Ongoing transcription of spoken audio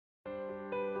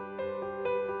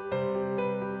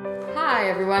Hi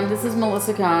everyone, this is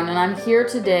Melissa Cohn, and I'm here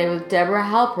today with Deborah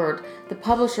Halpert, the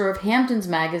publisher of Hamptons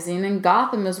Magazine and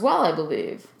Gotham as well, I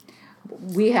believe.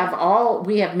 We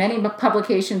have many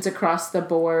publications across the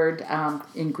board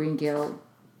in Green Guild.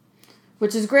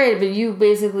 Which is great, but you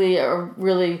basically are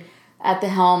really at the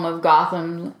helm of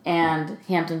Gotham and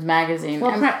Hamptons Magazine.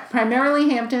 Well,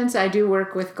 primarily Hamptons. I do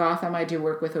work with Gotham. I do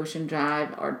work with Ocean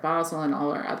Drive, Art Basel, and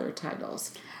all our other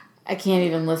titles. I can't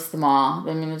even list them all.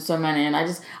 I mean, there's so many. And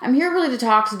I'm here really to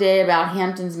talk today about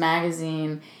Hamptons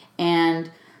Magazine and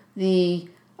the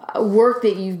work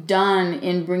that you've done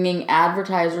in bringing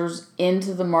advertisers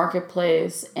into the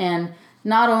marketplace. And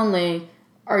not only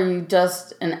are you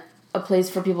just a place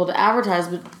for people to advertise,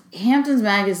 but Hamptons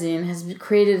Magazine has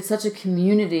created such a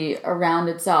community around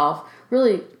itself,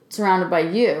 really surrounded by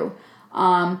you,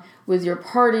 with your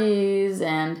parties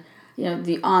and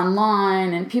the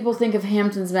online, and people think of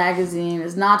Hamptons Magazine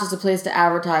as not just a place to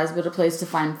advertise, but a place to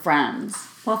find friends.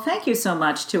 Well, thank you so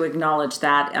much to acknowledge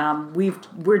that.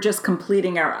 We're just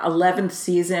completing our 11th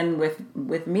season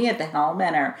with me at the helm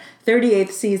and our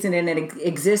 38th season in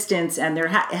existence, and it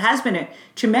has been a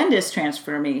tremendous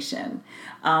transformation.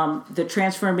 The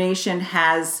transformation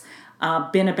has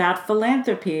been about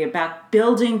philanthropy, about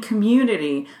building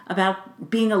community,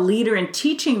 about being a leader and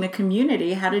teaching the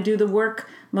community how to do the work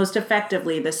most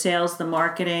effectively, the sales, the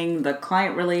marketing, the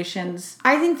client relations.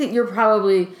 I think that you're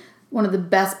probably one of the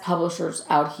best publishers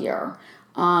out here,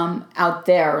 out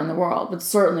there in the world, but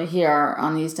certainly here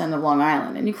on the east end of Long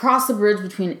Island. And you cross the bridge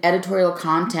between editorial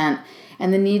content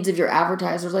and the needs of your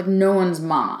advertisers like no one's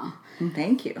mama.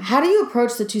 Thank you. How do you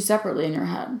approach the two separately in your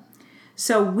head?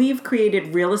 So we've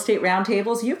created real estate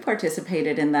roundtables. You've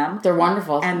participated in them. They're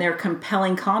wonderful. And they're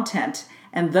compelling content.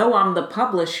 And though I'm the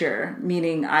publisher,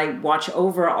 meaning I watch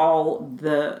over all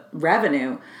the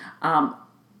revenue,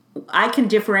 I can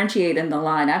differentiate in the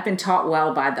line. I've been taught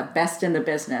well by the best in the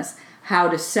business how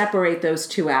to separate those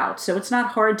two out. So it's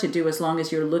not hard to do as long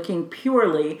as you're looking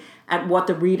purely at what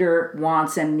the reader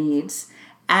wants and needs,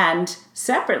 and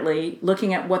separately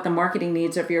looking at what the marketing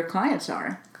needs of your clients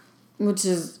are. Which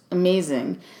is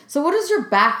amazing. So what is your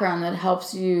background that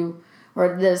helps you,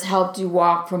 or that has helped you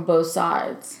walk from both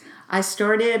sides? I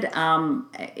started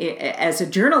as a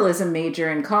journalism major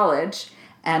in college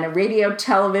and a radio,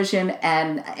 television,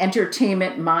 and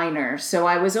entertainment minor. So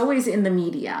I was always in the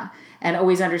media and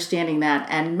always understanding that.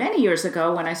 And many years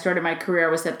ago, when I started my career,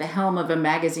 I was at the helm of a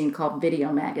magazine called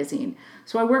Video Magazine.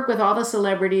 So I work with all the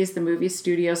celebrities, the movie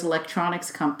studios, electronics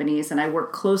companies, and I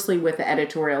work closely with the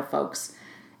editorial folks.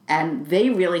 And they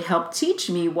really helped teach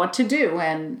me what to do,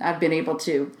 and I've been able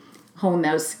to hone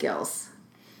those skills.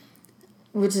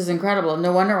 Which is incredible.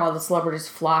 No wonder all the celebrities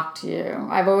flock to you.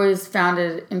 I've always found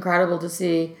it incredible to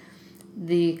see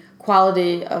the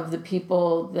quality of the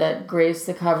people that grace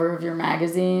the cover of your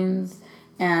magazines,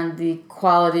 and the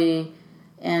quality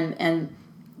and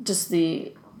just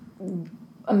the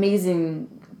amazing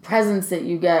presence that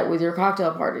you get with your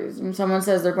cocktail parties. When someone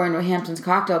says they're going to a Hamptons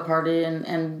cocktail party,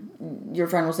 and your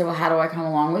friend will say, well, how do I come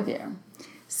along with you?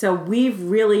 So we've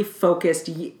really focused,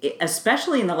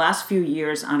 especially in the last few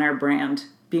years, on our brand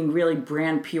being really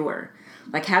brand pure.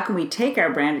 Like, how can we take our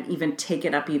brand and even take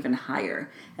it up even higher?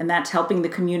 And that's helping the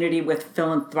community with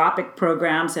philanthropic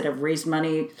programs that have raised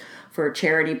money for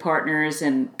charity partners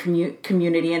and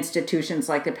community institutions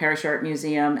like the Parish Art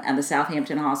Museum and the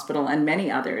Southampton Hospital and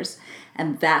many others.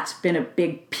 And that's been a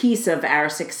big piece of our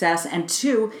success. And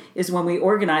two is when we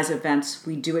organize events,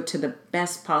 we do it to the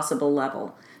best possible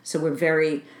level. So we're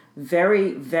very,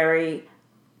 very, very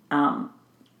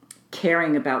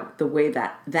caring about the way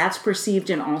that's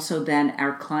perceived, and also then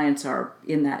our clients are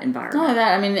in that environment. Not only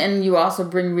that, I mean, and you also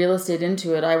bring real estate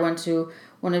into it. I went to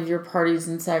one of your parties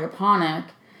in Sagaponack,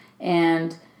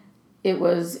 and it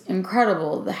was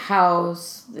incredible. The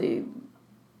house, the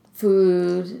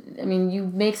food. I mean, you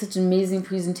make such amazing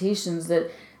presentations that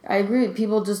I agree.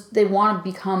 People they want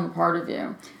to become a part of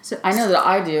you. So I know that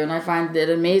I do, and I find it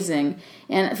amazing.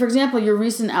 And for example, your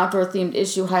recent outdoor-themed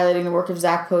issue highlighting the work of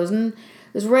Zac Posen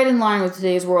is right in line with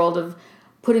today's world of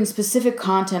putting specific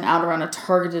content out around a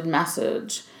targeted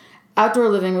message. Outdoor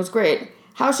living was great.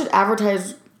 How should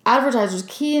advertisers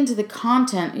key into the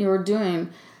content you are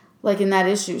doing, like in that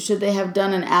issue? Should they have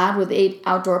done an ad with 8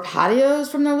 outdoor patios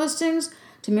from their listings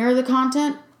to mirror the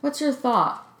content? What's your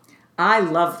thought? I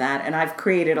love that, and I've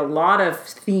created a lot of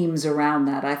themes around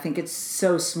that. I think it's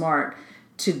so smart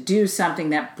to do something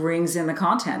that brings in the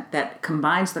content, that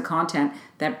combines the content,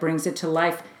 that brings it to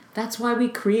life. That's why we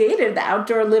created the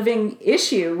outdoor living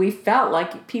issue. We felt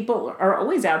like people are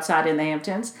always outside in the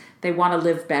Hamptons. They want to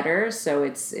live better. So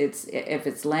it's if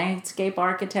it's landscape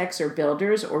architects or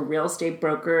builders or real estate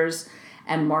brokers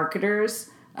and marketers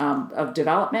of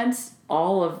developments,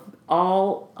 all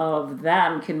of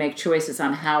them can make choices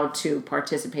on how to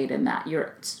participate in that.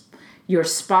 You're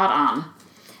spot on.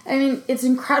 I mean, it's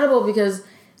incredible because,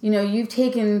 you've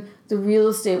taken the real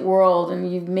estate world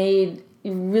and you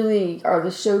really are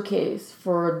the showcase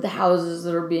for the houses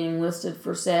that are being listed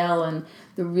for sale and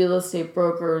the real estate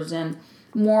brokers, and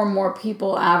more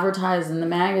people advertise in the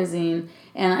magazine.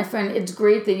 And I find it's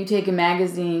great that you take a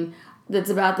magazine that's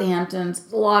about the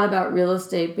Hamptons, a lot about real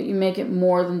estate, but you make it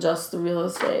more than just the real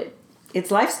estate.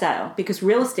 It's lifestyle, because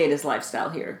real estate is lifestyle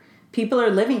here. People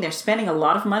are living, they're spending a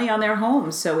lot of money on their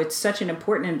homes, so it's such an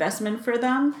important investment for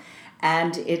them.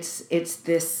 And it's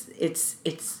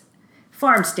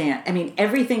farm stand. I mean,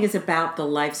 everything is about the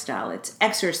lifestyle. It's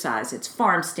exercise, it's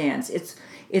farm stands,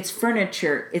 it's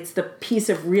furniture, it's the piece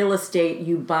of real estate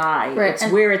you buy, right. It's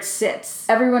where it sits.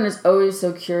 Everyone is always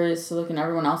so curious to look in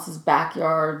everyone else's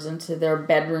backyards, into their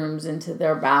bedrooms, into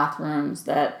their bathrooms,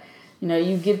 that,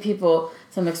 you give people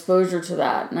some exposure to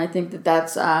that. And I think that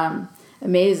that's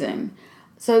amazing.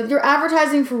 So your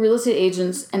advertising for real estate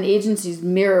agents and agencies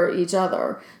mirror each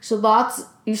other.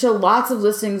 You show lots of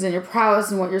listings and your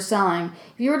prowess in what you're selling.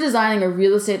 If you were designing a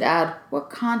real estate ad, what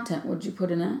content would you put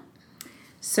in it?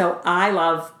 So I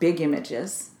love big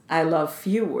images. I love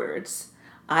few words.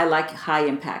 I like high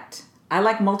impact. I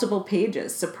like multiple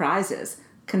pages, surprises,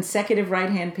 consecutive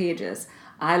right-hand pages.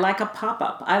 I like a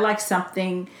pop-up. I like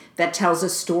something that tells a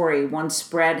story. One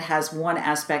spread has one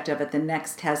aspect of it, the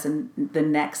next has the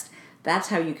next. That's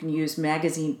how you can use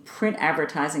magazine print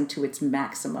advertising to its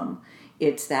maximum.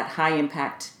 It's that high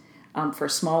impact for a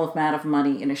small amount of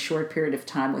money in a short period of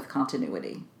time with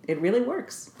continuity. It really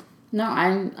works. No,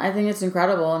 I think it's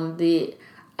incredible, and the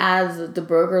ads that the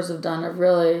brokers have done have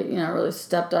really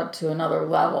stepped up to another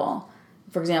level.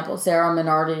 For example, Sarah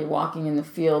Minardi walking in the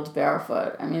fields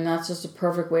barefoot. I mean, that's just a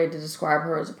perfect way to describe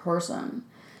her as a person.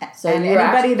 So and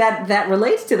anybody that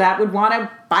relates to that would want to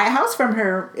buy a house from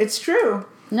her. It's true.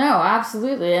 No,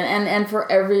 absolutely. And for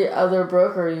every other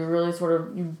broker,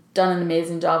 you've done an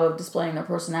amazing job of displaying their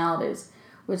personalities,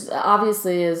 which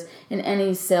obviously is in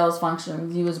any sales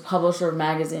function. You as a publisher of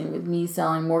magazine, with me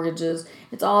selling mortgages,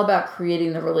 it's all about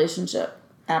creating the relationship.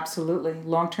 Absolutely.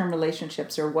 Long-term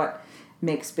relationships are what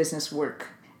makes business work.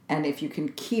 And if you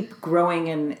can keep growing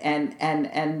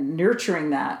and nurturing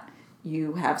that,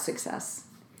 you have success.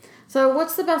 So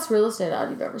what's the best real estate ad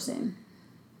you've ever seen?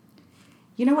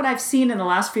 What I've seen in the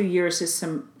last few years is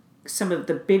some of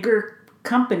the bigger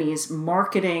companies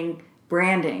marketing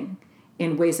branding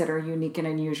in ways that are unique and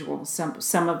unusual.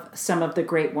 Some of the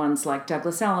great ones like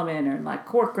Douglas Elliman or like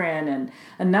Corcoran and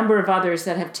a number of others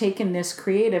that have taken this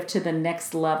creative to the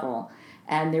next level.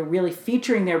 And they're really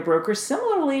featuring their brokers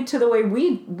similarly to the way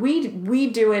we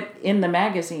do it in the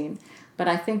magazine. But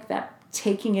I think that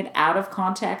taking it out of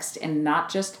context and not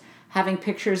just having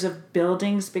pictures of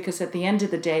buildings, because at the end of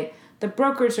the day, the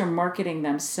brokers are marketing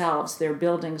themselves. Their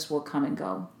buildings will come and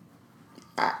go.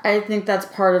 I think that's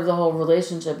part of the whole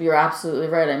relationship. You're absolutely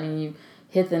right. I mean, you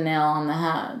hit the nail on the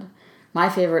head. My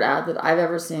favorite ad that I've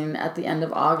ever seen at the end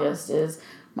of August is,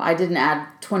 I did an ad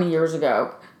 20 years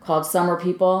ago called Some Are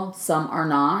People, Some Are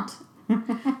Not.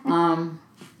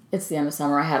 It's the end of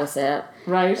summer. I had to say it.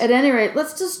 Right. At any rate,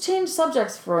 let's just change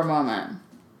subjects for a moment.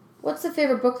 What's the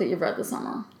favorite book that you've read this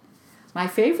summer? My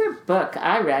favorite book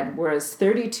I read was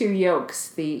 32 Yokes,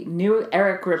 the new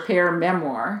Eric Ripert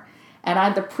memoir. And I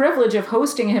had the privilege of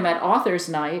hosting him at Authors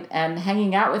Night and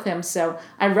hanging out with him. So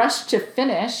I rushed to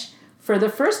finish for the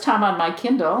first time on my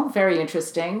Kindle. Very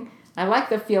interesting. I like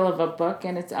the feel of a book,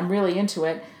 and I'm really into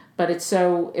it. But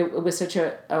it was such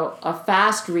a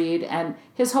fast read, and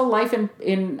his whole life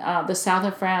in the south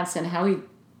of France, and how he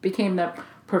became the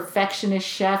perfectionist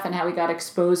chef, and how he got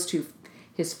exposed to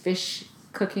his fish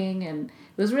cooking, and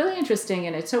it was really interesting,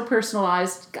 and it's so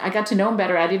personalized. I got to know him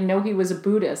better. I didn't know he was a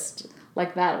Buddhist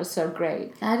like that. It was so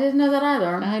great. I didn't know that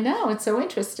either. I know, it's so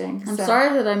interesting. I'm sorry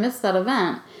that I missed that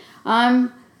event.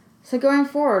 So going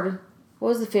forward, what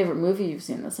was the favorite movie you've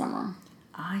seen this summer?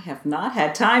 I have not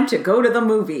had time to go to the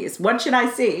movies. What should I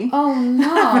see? Oh,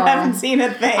 no. I haven't seen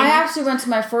a thing. I actually went to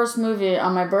my first movie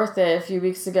on my birthday a few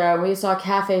weeks ago. We saw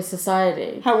Cafe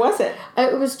Society. How was it?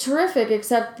 It was terrific,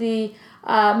 except the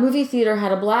movie theater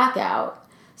had a blackout.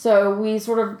 So we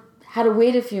sort of had to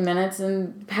wait a few minutes,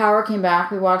 and power came back.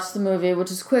 We watched the movie,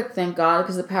 which is quick, thank God,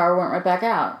 because the power went right back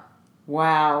out.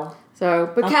 Wow.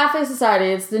 But Cafe Society,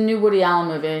 it's the new Woody Allen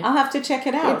movie. I'll have to check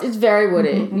it out. It's very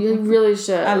Woody. You really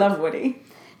should. I love Woody.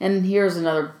 And here's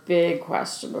another big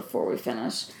question before we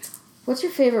finish. What's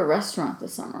your favorite restaurant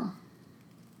this summer?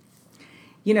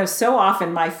 so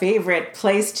often my favorite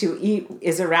place to eat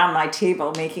is around my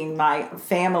table, making my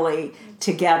family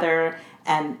together.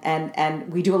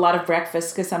 And we do a lot of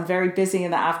breakfast because I'm very busy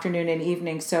in the afternoon and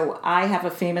evening. So I have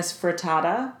a famous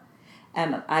frittata,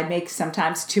 and I make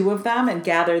sometimes 2 of them and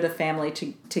gather the family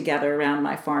together around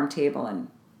my farm table, and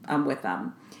I'm with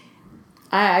them.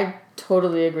 I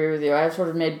totally agree with you. I've sort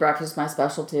of made breakfast my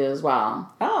specialty as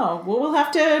well. Oh, well, we'll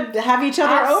have to have each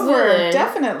other Absolutely. over.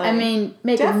 Definitely. I mean,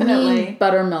 make a mean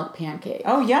buttermilk pancake.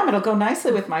 Oh, yum. It'll go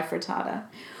nicely with my frittata.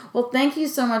 Well, thank you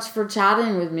so much for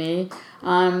chatting with me.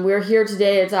 We're here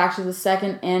today. It's actually the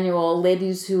 2nd annual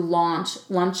Ladies Who Launch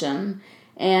Luncheon.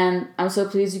 And I'm so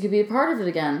pleased you could be a part of it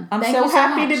again. I'm Thank so you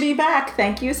happy much. to be back.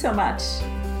 Thank you so much.